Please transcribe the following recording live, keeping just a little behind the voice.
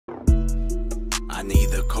I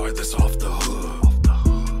need the car that's off the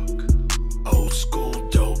hook. Old school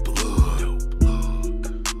dope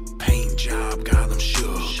look. Paint job got them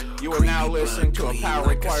shook. You are now listening to a Power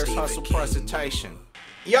Requires Hustle presentation.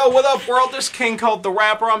 Yo, what up, world? This is King Kold the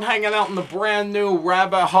Rapper. I'm hanging out in the brand new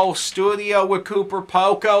Rabbit Hole studio with Cooper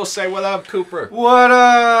Poco. Say what up, Cooper. What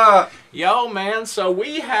up? Yo, man, so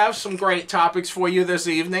we have some great topics for you this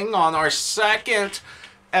evening on our second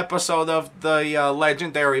episode of the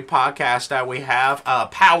legendary podcast that we have,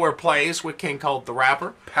 Power Plays with King Kold the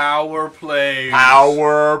Rapper. Power Plays.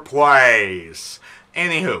 Power Plays.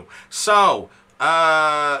 Anywho, so,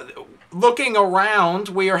 looking around,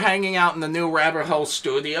 we are hanging out in the new Rabbit Hole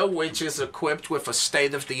studio, which is equipped with a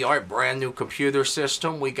state-of-the-art brand new computer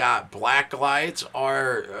system. We got black lights,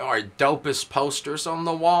 our dopest posters on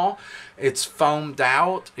the wall. It's foamed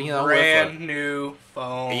out, you know. Brand new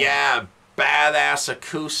foam. Yeah, badass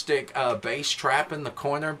acoustic bass trap in the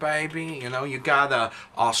corner, baby. You know, you got a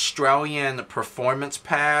Australian performance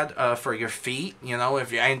pad for your feet. You know,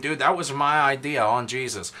 if you ain't, dude, that was my idea on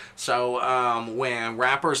Jesus. So when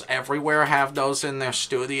rappers everywhere have those in their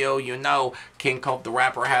studio, you know, King Kold the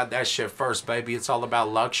Rapper had that shit first, baby. It's all about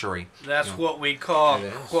luxury. That's what we call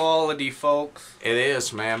quality, folks. It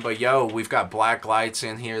is, man. But yo, we've got black lights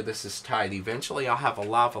in here. This is tight. Eventually, I'll have a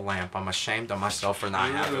lava lamp. I'm ashamed of myself for not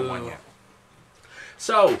having one yet.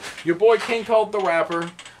 So, your boy King Kold the Rapper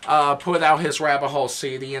put out his Rabbit Hole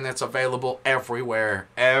CD, and it's available everywhere.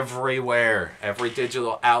 Everywhere. Every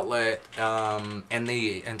digital outlet in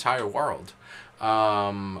the entire world.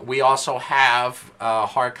 We also have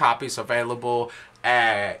hard copies available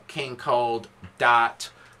at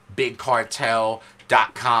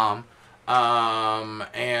kingkold.bigcartel.com.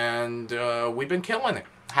 And we've been killing it.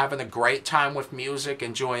 Having a great time with music,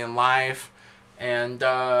 enjoying life. And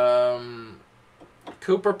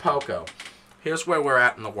Cooper Poco, here's where we're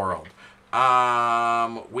at in the world.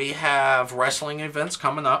 We have wrestling events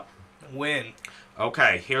coming up. When?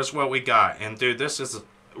 Okay, here's what we got. And dude, this is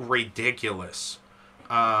ridiculous.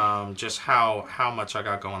 Just how much I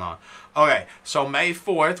got going on. Okay, so May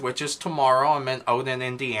 4th, which is tomorrow, I'm in Odin,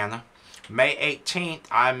 Indiana. May 18th,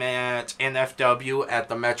 I'm at NFW at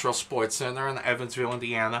the Metro Sports Center in Evansville,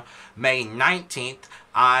 Indiana. May 19th,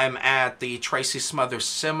 I'm at the Tracy Smothers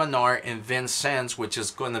Seminar in Vincennes, which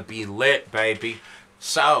is going to be lit, baby.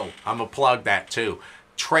 So, I'm going to plug that too.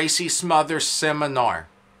 Tracy Smothers Seminar.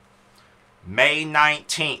 May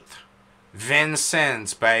 19th.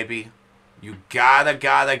 Vincennes, baby. You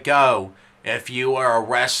gotta go if you are a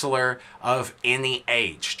wrestler of any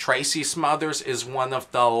age. Tracy Smothers is one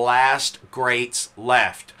of the last greats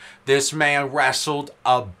left. This man wrestled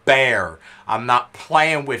a bear. I'm not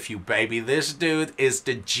playing with you, baby. This dude is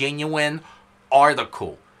the genuine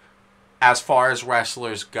article as far as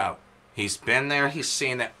wrestlers go. He's been there. He's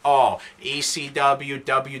seen it all. ECW,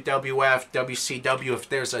 WWF, WCW. If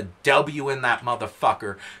there's a W in that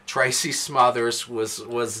motherfucker, Tracy Smothers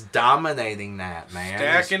was dominating that, man.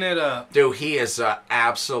 Stacking it up. Dude, he is an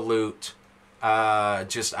absolute,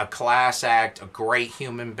 just a class act, a great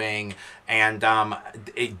human being, and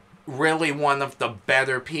really one of the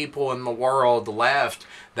better people in the world left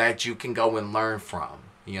that you can go and learn from.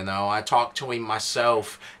 You know, I talked to him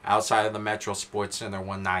myself outside of the Metro Sports Center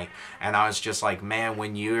one night, and I was just like, man,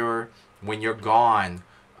 when you're gone,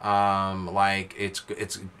 like it's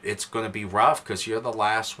gonna be rough because you're the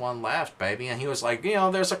last one left, baby. And he was like, you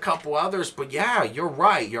know, there's a couple others, but yeah, you're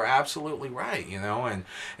right, you're absolutely right, you know. And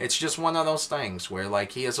it's just one of those things where,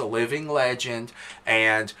 like, he is a living legend,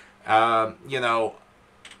 and you know,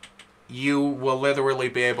 you will literally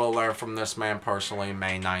be able to learn from this man personally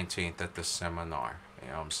May 19th at this seminar. You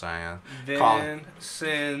know what I'm saying?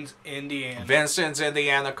 Vincennes, Indiana. Vincennes,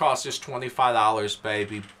 Indiana costs us $25,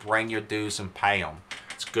 baby. Bring your dues and pay them.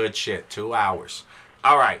 It's good shit. 2 hours.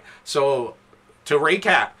 All right. So, to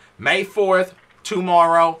recap, May 4th,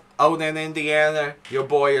 tomorrow, Odin, Indiana. Your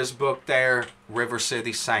boy is booked there. River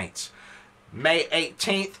City Saints. May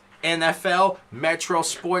 18th, NFL, Metro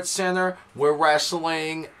Sports Center. We're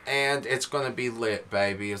wrestling, and it's going to be lit,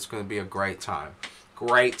 baby. It's going to be a great time.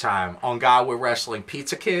 Great time. On God, we're wrestling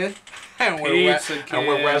Pizza Kid. And we're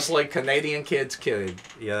wrestling Canadian Kids Kid.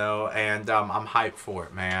 You know, and I'm hyped for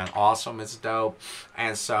it, man. Awesome. It's dope.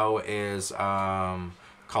 And so is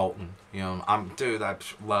Colton. You know, I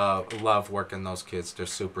love working those kids. They're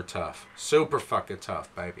super tough. Super fucking tough,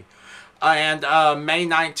 baby. And May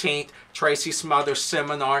 19th, Tracy Smothers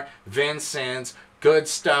Seminar, Vincennes. Good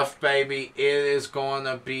stuff, baby. It is going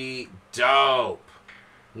to be dope.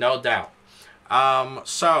 No doubt.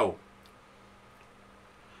 So,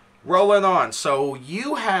 rolling on. So,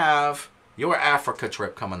 you have your Africa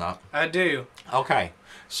trip coming up. I do. Okay.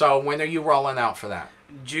 So when are you rolling out for that?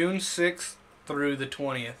 June 6th through the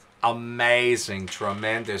 20th. Amazing,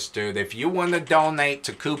 tremendous, dude. If you want to donate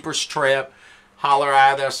to Cooper's trip, holler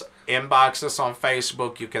at us, inbox us on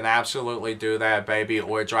Facebook. You can absolutely do that, baby,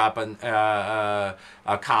 or drop a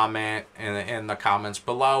comment in the comments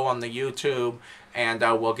below on the YouTube, and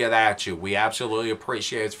we'll get at you. We absolutely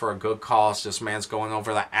appreciate it for a good cause. This man's going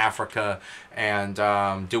over to Africa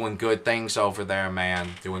and doing good things over there, man.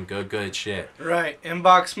 Doing good shit. Right.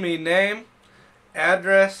 Inbox me name,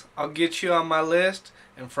 address. I'll get you on my list.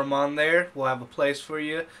 And from on there, we'll have a place for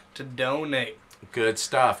you to donate. Good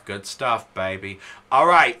stuff, baby. All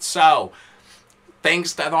right, so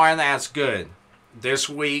things that aren't as good this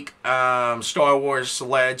week. Star Wars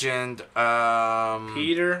legend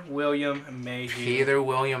Peter William Mayhew. Peter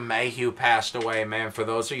William Mayhew passed away, man. For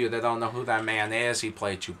those of you that don't know who that man is, he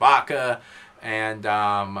played Chewbacca. And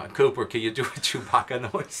Cooper, can you do a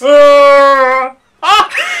Chewbacca noise?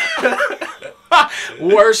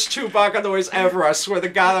 Worst Chewbacca noise ever. I swear to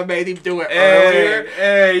God, I made him do it earlier.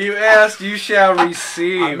 Hey, you asked, you shall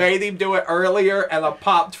receive. I made him do it earlier, and I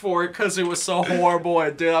popped for it because it was so horrible.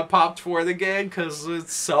 And then I popped for it again because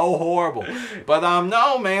it's so horrible. But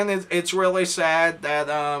no, man, it's really sad that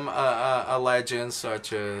a legend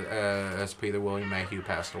such as Peter William Mayhew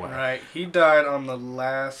passed away. Right, he died on the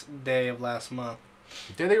last day of last month.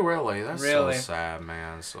 Did he really? That's really so sad,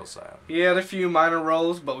 man. So sad. He had a few minor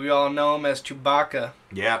roles, but we all know him as Chewbacca.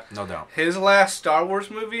 Yeah, no doubt. His last Star Wars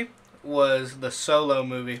movie was the Solo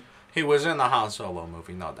movie. He was in the Han Solo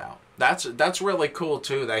movie, no doubt. That's really cool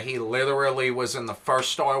too. That he literally was in the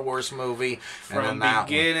first Star Wars movie from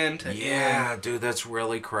beginning to end. Yeah, dude, that's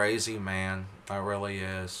really crazy, man. That really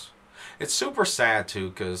is. It's super sad too,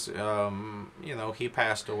 because you know, he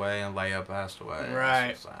passed away and Leia passed away.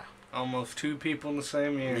 Right. Almost two people in the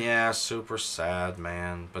same year. Yeah, super sad,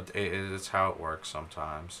 man. But it's how it works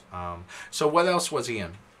sometimes. So what else was he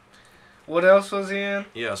in? What else was he in?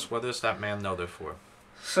 Yes, what is that man noted for?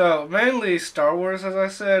 So, mainly Star Wars, as I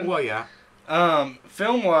said. Well, yeah.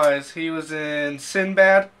 Film-wise, he was in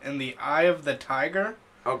Sinbad and the Eye of the Tiger.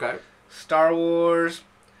 Okay. Star Wars,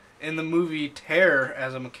 in the movie Terror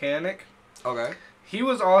as a mechanic. Okay. He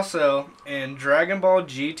was also in Dragon Ball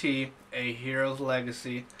GT, A Hero's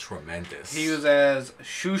Legacy. Tremendous. He was as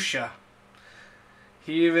Shusha.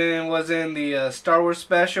 He even was in the Star Wars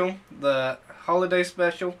special, the holiday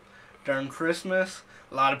special, during Christmas.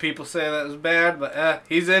 A lot of people say that was bad, but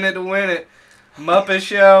he's in it to win it. Muppet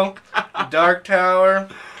Show, Dark Tower,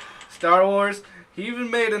 Star Wars. He even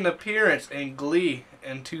made an appearance in Glee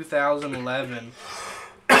in 2011.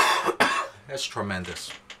 That's tremendous.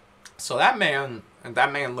 So that man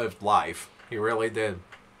lived life. He really did.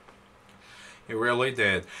 He really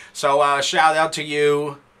did. So shout out to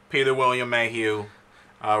you, Peter William Mayhew.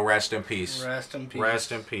 Rest in peace. Rest in peace.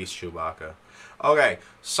 Rest in peace, Chewbacca. Okay,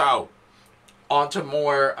 so on to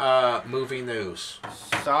more movie news.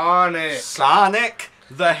 Sonic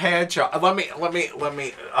the Hedgehog. Let me.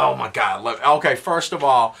 Oh my God. Okay, first of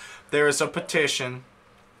all, there is a petition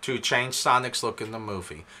to change Sonic's look in the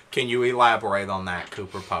movie. Can you elaborate on that,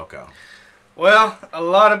 Cooper Poco? Well, a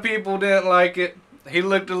lot of people didn't like it. He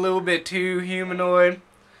looked a little bit too humanoid,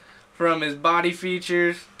 from his body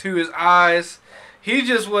features to his eyes. He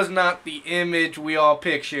just was not the image we all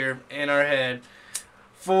picture in our head.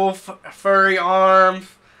 Full furry arms,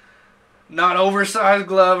 not oversized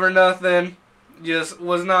glove or nothing. Just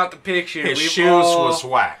was not the picture. His shoes was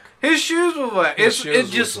whack. His shoes were whack. It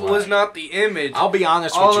just was not the image. I'll be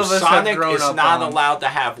honest with you. Sonic is not allowed to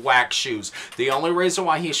have whack shoes. The only reason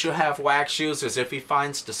why he should have whack shoes is if he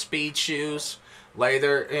finds the speed shoes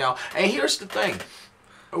later. You know. And here's the thing.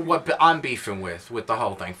 What I'm beefing with the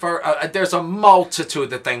whole thing. There's a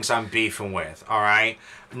multitude of things I'm beefing with. All right.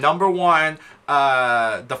 Number one,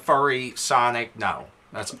 the furry Sonic. No.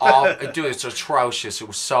 That's all. Dude, it's atrocious. It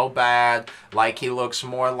was so bad. Like, he looks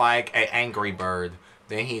more like an Angry Bird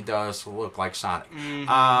than he does look like Sonic.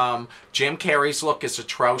 Mm-hmm. Jim Carrey's look is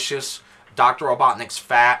atrocious. Dr. Robotnik's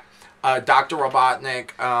fat. Dr.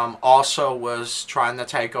 Robotnik also was trying to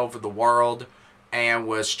take over the world and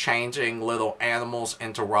was changing little animals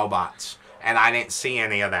into robots. And I didn't see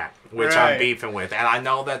any of that, which I'm beefing with. And I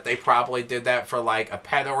know that they probably did that for, like, a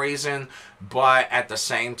pedo reason, but at the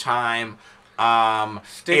same time,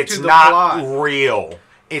 it's not real.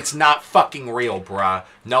 It's not fucking real, bruh.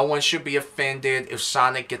 No one should be offended if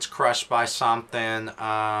Sonic gets crushed by something.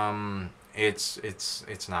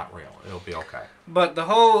 It's not real. It'll be okay. But the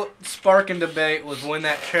whole sparking debate was when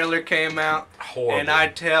that trailer came out. Horrible. And I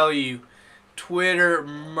tell you, Twitter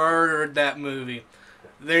murdered that movie.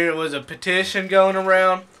 There was a petition going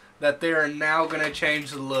around that they are now going to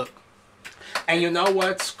change the look. And you know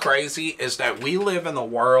what's crazy is that we live in a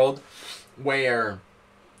world where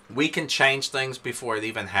we can change things before it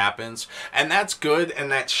even happens. And that's good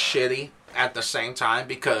and that's shitty at the same time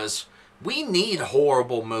because we need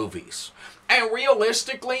horrible movies. And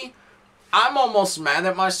realistically, I'm almost mad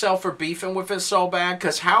at myself for beefing with it so bad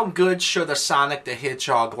because how good should a Sonic the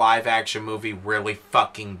Hedgehog live action movie really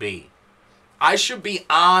fucking be? I should be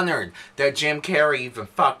honored that Jim Carrey even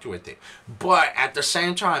fucked with it. But at the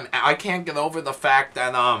same time, I can't get over the fact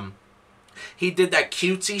that he did that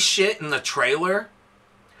cutesy shit in the trailer.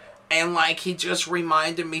 And like he just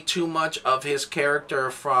reminded me too much of his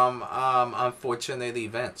character from Unfortunate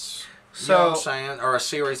Events. You know what I'm saying? Or a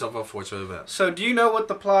series of unfortunate events. So do you know what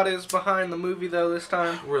the plot is behind the movie though this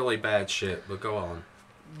time? Really bad shit, but go on.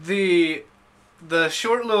 The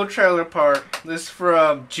short little trailer part, this is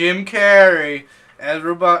from Jim Carrey as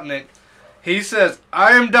Robotnik. He says,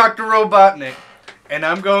 "I am Dr. Robotnik, and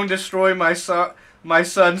I'm going to destroy my son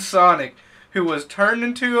Sonic, who was turned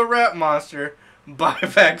into a rat monster by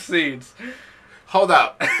vaccines." Hold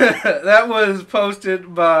up. That was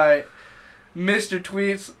posted by Mr.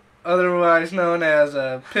 Tweets, otherwise known as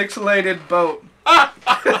a Pixelated Boat.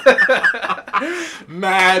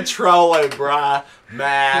 Mad trolling, bruh.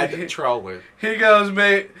 Mad trolling.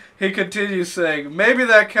 He continues saying, "Maybe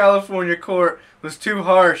that California court was too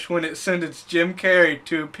harsh when it sentenced Jim Carrey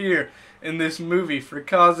to appear in this movie for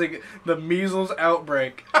causing the measles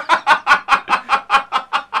outbreak."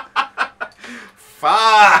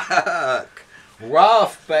 Fuck.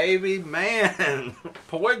 Rough, baby. Man.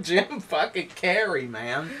 Poor Jim fucking Carrey,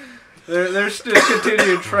 man. They're still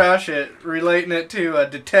continuing to trash it, relating it to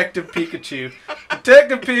Detective Pikachu.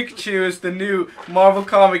 Detective Pikachu is the new Marvel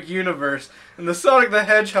comic universe, and the Sonic the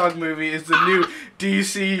Hedgehog movie is the new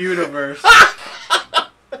DC universe.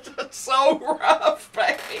 That's so rough,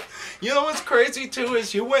 baby. You know what's crazy, too,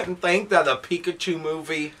 is you wouldn't think that a Pikachu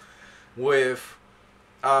movie with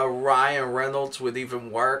Ryan Reynolds would even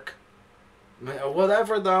work.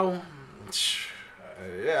 Whatever, though.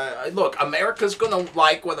 Yeah, look, America's gonna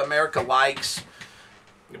like what America likes,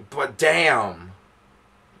 but damn,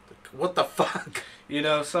 what the fuck? You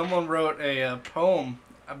know, someone wrote a poem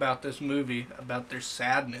about this movie, about their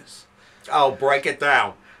sadness. Oh, break it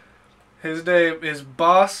down. His name is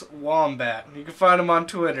Boss Wombat. You can find him on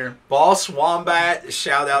Twitter. Boss Wombat,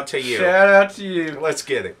 shout out to you. Shout out to you. Let's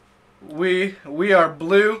get it. We are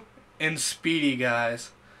blue and speedy guys,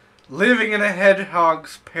 living in a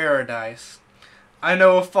hedgehog's paradise. I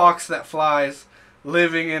know a fox that flies,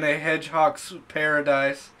 living in a hedgehog's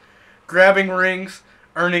paradise. Grabbing rings,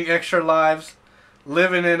 earning extra lives,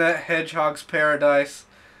 living in a hedgehog's paradise.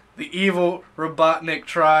 The evil Robotnik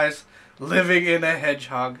tries, living in a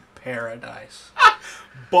hedgehog paradise.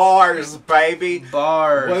 Bars, baby.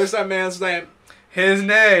 Bars. What is that man's name? His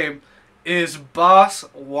name is Boss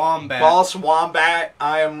Wombat. Boss Wombat.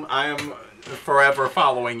 I am forever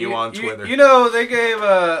following you on Twitter. You know, they gave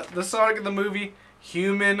the Sonic in the movie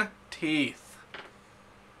human teeth.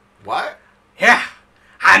 What? Yeah.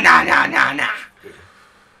 Na.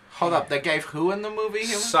 Hold up, they gave who in the movie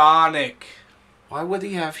human? Sonic. Why would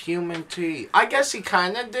he have human teeth? I guess he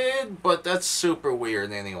kind of did, but that's super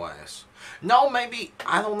weird anyways. No, maybe,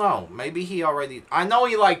 I don't know. Maybe he already, I know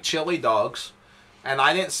he liked chili dogs. And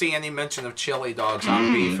I didn't see any mention of chili dogs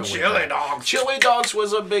on beefing with chili dogs. Chili dogs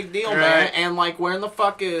was a big deal, Right. man. And like, where in the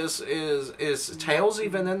fuck is Tails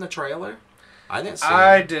even in the trailer? I didn't see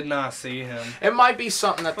I him. did not see him. It might be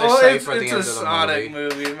something that they Well, say it's for the end a of the Sonic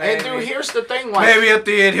movie. movie, man. And dude, here's the thing, like, Maybe at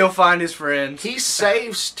the end he'll find his friends. he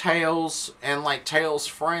saves Tails and like Tails'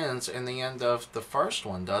 friends in the end of the first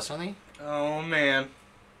one, doesn't he? Oh man.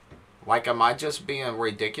 Like, am I just being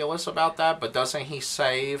ridiculous about that? But doesn't he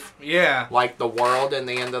save Yeah. like the world in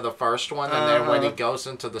the end of the first one, and then when he Uh-huh. goes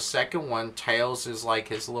into the second one, Tails is like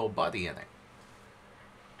his little buddy in it.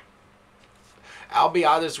 I'll be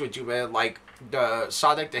honest with you, man. Like, the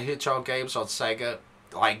Sonic the Hedgehog games on Sega,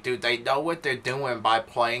 like, dude, they know what they're doing by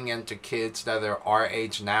playing into kids that are our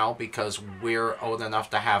age now because we're old enough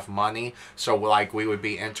to have money. So, like, we would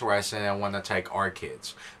be interested and want to take our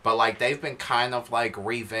kids. But, like, they've been kind of, like,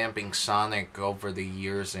 revamping Sonic over the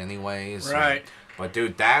years anyways. Right. But,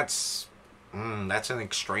 dude, that's an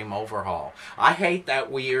extreme overhaul. I hate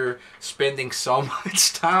that we're spending so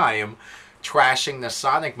much time trashing the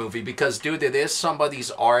Sonic movie because, dude, it is somebody's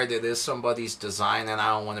art, it is somebody's design, and I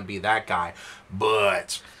don't want to be that guy.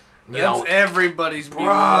 But That's everybody's bruh.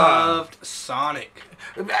 beloved Sonic.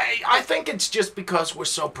 I think it's just because we're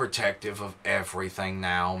so protective of everything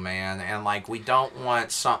now, man, and like we don't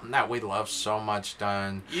want something that we love so much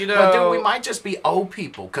done. You know, but dude, we might just be old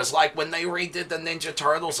people, because like when they redid the Ninja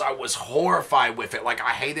Turtles, I was horrified with it. Like I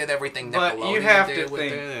hated everything but Nickelodeon you have did to with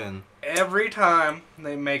think, it. And every time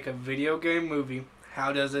they make a video game movie,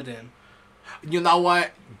 how does it end? you know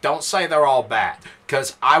what? Don't say they're all bad,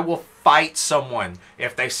 because I will fight someone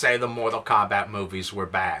if they say the Mortal Kombat movies were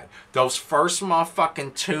bad. Those first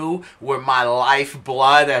motherfucking 2 were my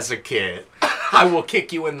lifeblood as a kid. I will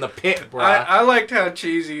kick you in the pit, bro. I liked how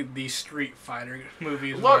cheesy the Street Fighter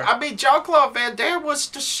movies Look, were. I mean, Jean-Claude Van Damme was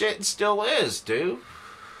the shit and still is, dude.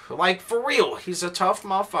 Like, for real. He's a tough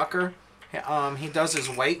motherfucker. He does his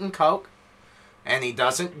weight in coke, and he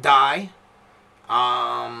doesn't die.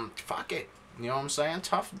 Fuck it. You know what I'm saying?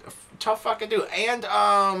 Tough fucking dude. And,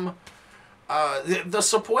 the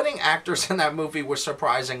supporting actors in that movie were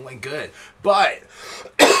surprisingly good. But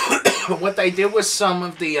what they did with some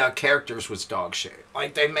of the characters was dog shit.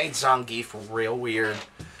 Like, they made Zangief real weird.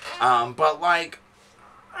 But, like,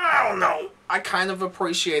 I don't know. I kind of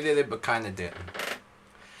appreciated it, but kind of didn't.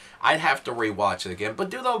 I'd have to rewatch it again.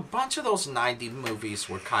 But, dude, a bunch of those 90s movies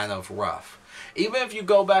were kind of rough. Even if you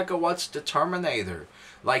go back and watch The Terminator,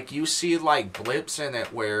 like, you see, like, blips in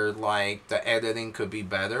it where, like, the editing could be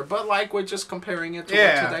better. But, like, we're just comparing it to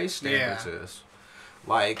what today's standards is.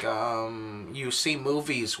 Like, you see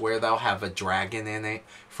movies where they'll have a dragon in it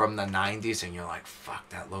from the 90s, and you're like, fuck,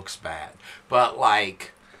 that looks bad. But,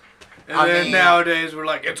 like... And then nowadays we're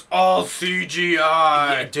like, it's all CGI.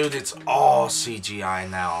 Yeah, dude, it's all CGI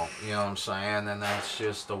now. You know what I'm saying? And that's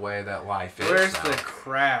just the way that life is. Where's now. the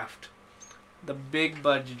craft? The big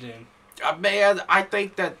budgeting. Man, I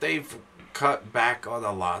think that they've cut back on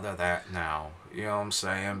a lot of that now. You know what I'm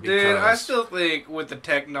saying? Because Dude, I still think with the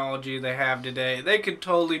technology they have today, they could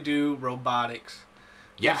totally do robotics.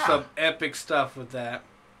 yeah, Do some epic stuff with that.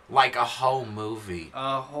 like a whole movie.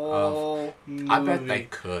 A whole movie. I bet they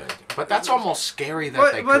could. But that's almost scary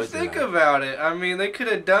that they could. But think about it. I mean, they could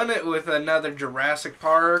have done it with another Jurassic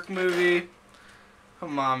Park movie.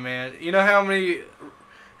 Come on, man. You know how many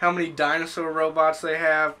dinosaur robots they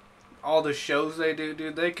have? All the shows they do,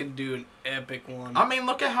 dude. They could do an epic one. I mean,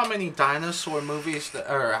 look at how many dinosaur movies,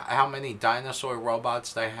 or how many dinosaur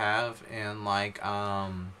robots they have in, like,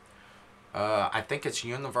 I think it's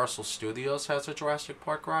Universal Studios has a Jurassic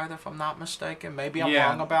Park ride, if I'm not mistaken. Maybe I'm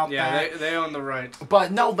wrong about that. Yeah, they own the rights.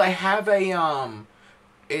 But no, they have a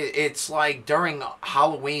it's like during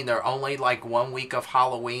Halloween, or only like 1 week of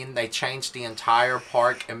Halloween, they change the entire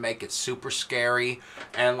park and make it super scary.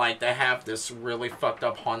 And like they have this really fucked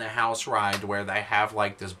up haunted house ride where they have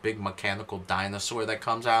like this big mechanical dinosaur that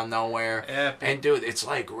comes out of nowhere. Epic. And dude, it's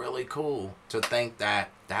like really cool to think that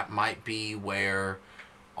that might be where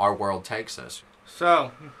our world takes us.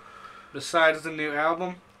 So, besides the new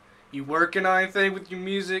album, you working on anything with your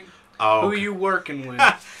music? Oh, Who you working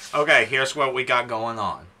with? okay, here's what we got going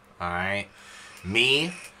on. Alright?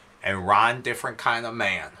 Me and Ron Different Kind of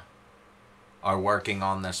Man are working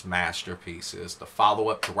on this masterpiece. It's the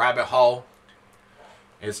follow-up to Rabbit Hole.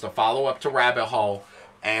 It's the follow-up to Rabbit Hole,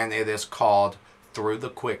 and it is called Through the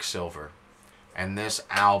Quicksilver. And this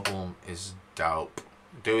album is dope.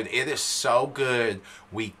 Dude, it is so good.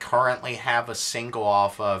 We currently have a single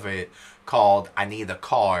off of it called I Need a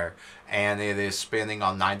Car, and it is spinning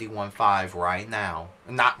on 91.5 right now.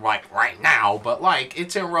 Not right now, but like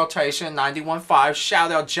it's in rotation, 91.5.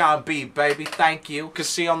 Shout out John B, baby. Thank you. You can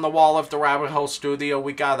see on the wall of the Rabbit Hole studio,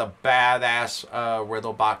 we got a badass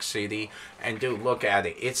Riddle Box CD. And dude, look at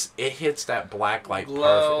it. It hits that black light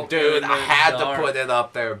Glow perfect. Dude, in I the had dark. to put it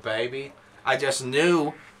up there, baby. I just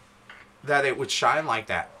knew that it would shine like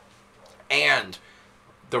that. And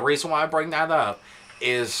the reason why I bring that up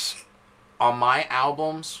is on my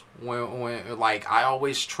albums, when like I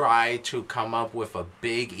always try to come up with a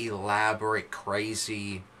big, elaborate,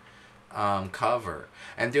 crazy cover.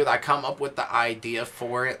 And dude, I come up with the idea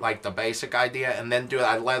for it, like the basic idea, and then dude,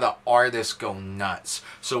 I let an artist go nuts.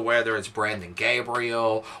 So whether it's Brandon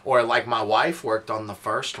Gabriel, or like my wife worked on the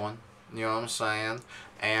first one, you know what I'm saying?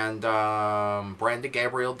 And Brandon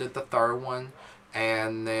Gabriel did the third one.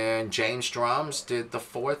 And then James Drums did the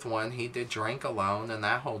fourth one. He did Drink Alone and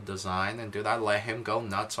that whole design. And dude, I let him go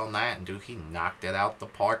nuts on that. And dude, he knocked it out the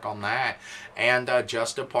park on that. And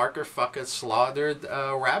Justin Parker fucking slaughtered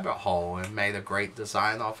Rabbit Hole and made a great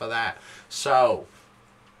design off of that. So,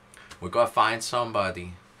 we're going to find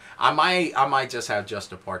somebody. I might just have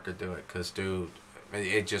Justin Parker do it. Because dude,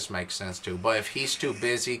 it just makes sense too. But if he's too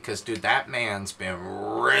busy, because dude, that man's been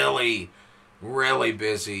really, really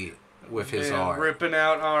busy with his Yeah, art. ripping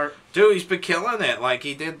out art. Dude, he's been killing it. Like,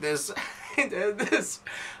 he did this,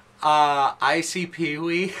 Icy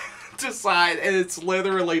Pee-wee design, and it's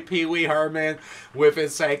literally Pee-wee Herman with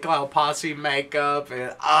his St. Cloud Posse makeup,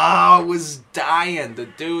 and I was dying. The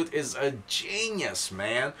dude is a genius,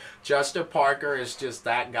 man. Justin Parker is just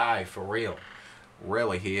that guy for real.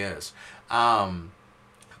 Really, he is.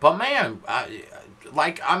 But man,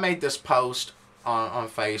 I made this post on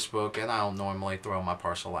Facebook, and I don't normally throw my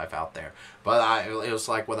personal life out there, but it was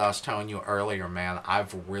like what I was telling you earlier, man.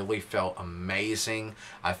 I've really felt amazing.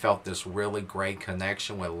 I felt this really great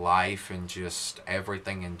connection with life and just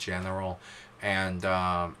everything in general. And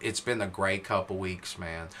it's been a great couple weeks,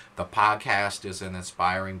 man. The podcast is an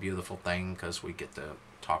inspiring, beautiful thing because we get to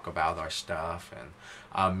talk about our stuff, and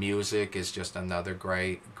music is just another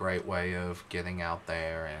great way of getting out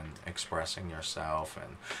there and expressing yourself.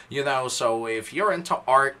 And so if you're into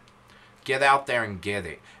art, get out there and get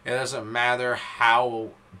it. It doesn't matter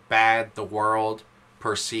how bad the world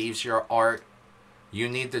perceives your art. You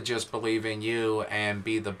need to just believe in you and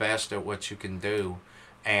be the best at what you can do,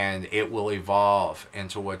 and it will evolve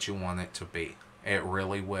into what you want it to be. It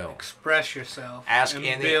really will. Express yourself. Ask and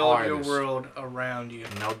any build artist. your world around you.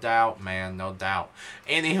 No doubt, man. No doubt.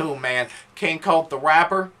 Anywho, man. King Kold the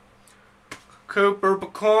rapper. Cooper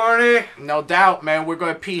Picorni. No doubt, man. We're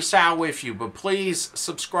going to peace out with you. But please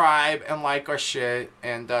subscribe and like our shit.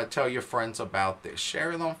 And tell your friends about this.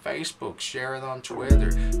 Share it on Facebook. Share it on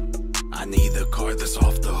Twitter. I need a car that's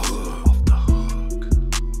off the hook.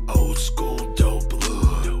 Old school dope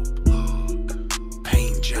look.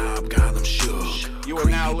 Paint job got them shook. You are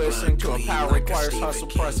now listening to a Power Requires Hustle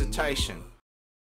presentation.